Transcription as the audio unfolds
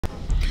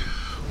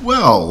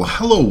Well,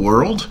 hello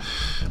world.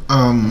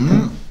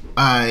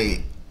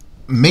 I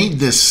made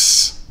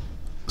this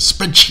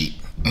spreadsheet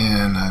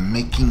and I'm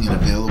making it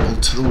available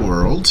to the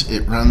world.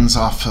 It runs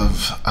off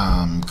of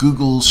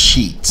Google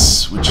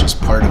Sheets, which is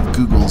part of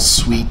Google's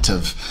suite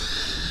of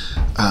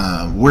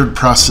word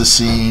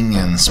processing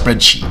and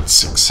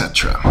spreadsheets,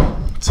 etc.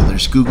 So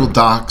there's Google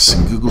Docs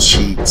and Google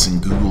Sheets,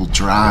 and Google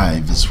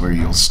Drive is where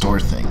you'll store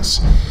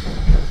things.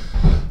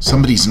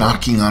 Somebody's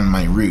knocking on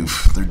my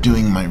roof. They're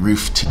doing my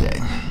roof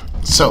today.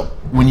 So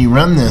when you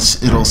run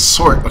this, it'll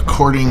sort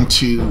according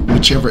to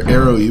whichever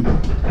arrow you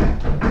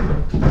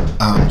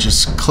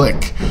just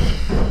click.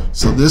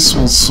 So this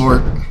will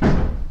sort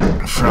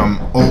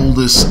from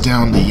oldest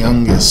down to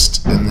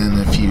youngest, and then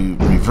if you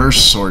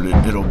reverse sort it,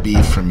 it'll be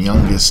from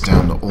youngest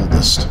down to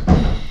oldest.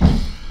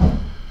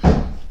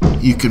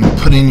 You can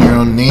put in your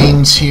own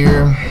names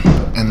here,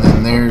 and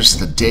then there's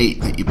the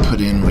date that you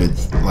put in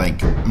with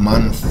like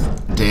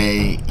month,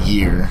 day,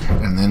 year,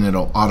 and then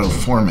it'll auto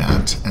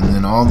format, and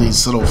then all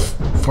these little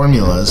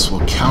formulas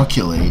will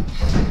calculate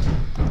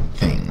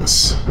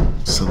things.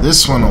 So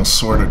this one will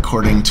sort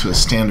according to a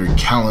standard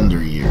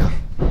calendar year.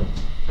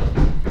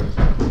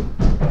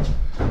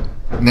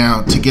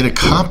 Now to get a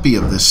copy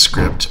of this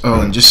script,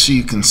 and just so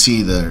you can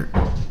see the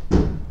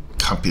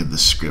copy of the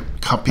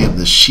script, copy of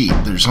the sheet,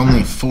 there's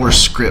only 4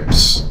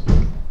 scripts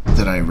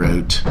that I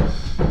wrote.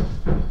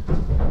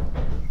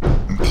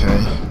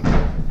 Okay,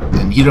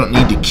 and you don't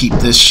need to keep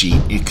this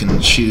sheet. You can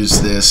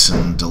choose this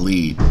and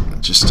delete.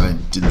 I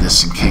did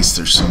this in case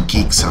there's some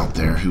geeks out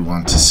there who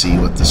want to see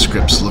what the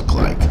scripts look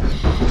like.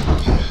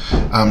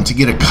 To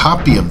get a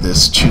copy of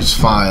this, choose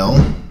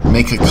File,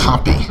 make a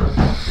copy,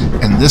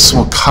 and this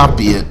will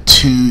copy it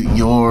to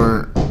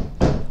your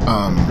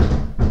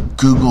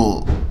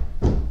Google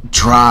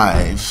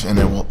Drive, and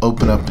it will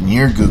open up in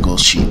your Google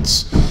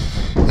Sheets,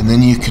 and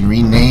then you can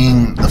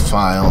rename the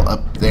file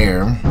up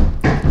there.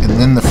 And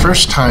then the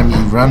first time you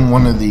run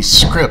one of these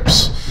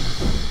scripts,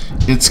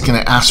 it's going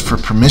to ask for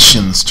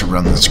permissions to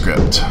run the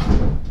script.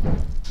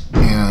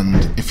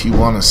 And if you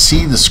want to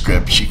see the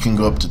script, you can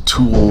go up to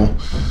Tool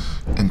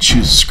and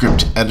choose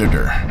Script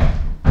Editor.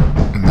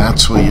 And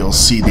that's where you'll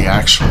see the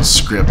actual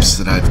scripts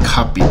that I've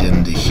copied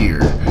into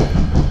here,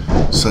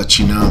 so that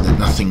you know that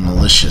nothing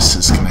malicious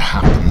is going to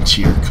happen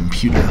to your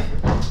computer.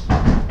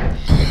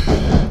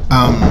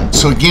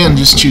 So again,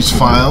 just choose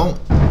File,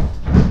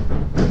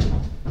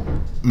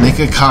 make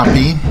a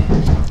copy,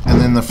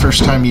 and then the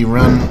first time you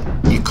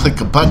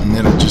click a button,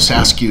 it'll just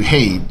ask you,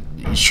 hey,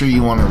 you sure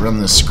you want to run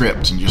this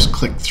script? And just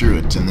click through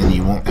it, and then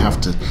you won't have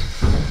to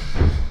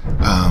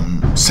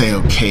say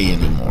OK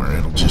anymore.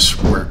 It'll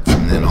just work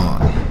from then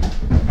on.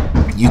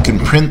 You can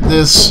print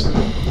this.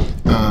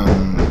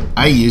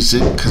 I use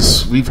it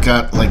because we've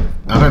got, like,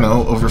 I don't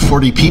know, over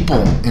 40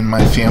 people in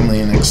my family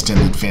and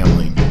extended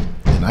family.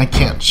 And I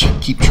can't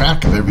keep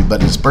track of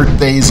everybody's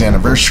birthdays,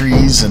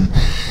 anniversaries, and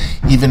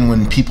even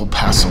when people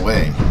pass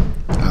away.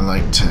 I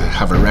like to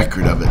have a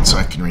record of it so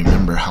I can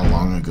remember how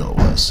long ago it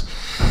was.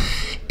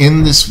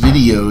 In this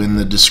video, in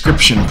the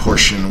description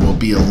portion, will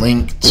be a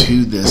link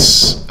to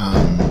this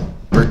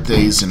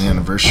birthdays and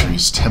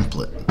anniversaries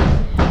template.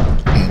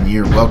 And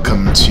you're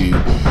welcome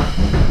to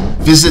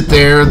visit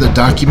there. The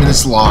document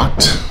is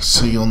locked,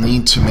 so you'll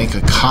need to make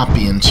a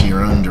copy into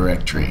your own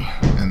directory.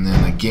 And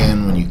then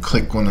again, when you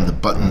click one of the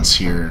buttons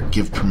here,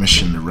 give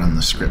permission to run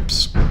the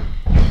scripts.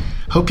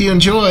 Hope you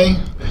enjoy.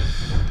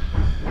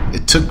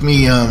 It took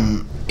me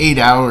 8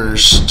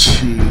 hours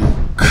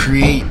to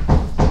create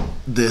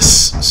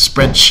this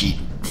spreadsheet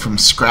from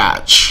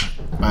scratch.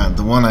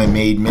 The one I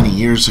made many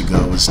years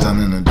ago was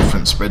done in a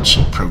different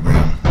spreadsheet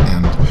program,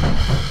 and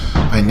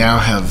I now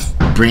have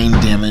brain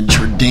damage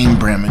or dame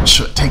damage,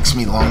 so it takes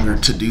me longer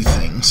to do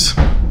things,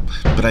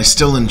 but I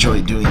still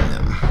enjoy doing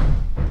them.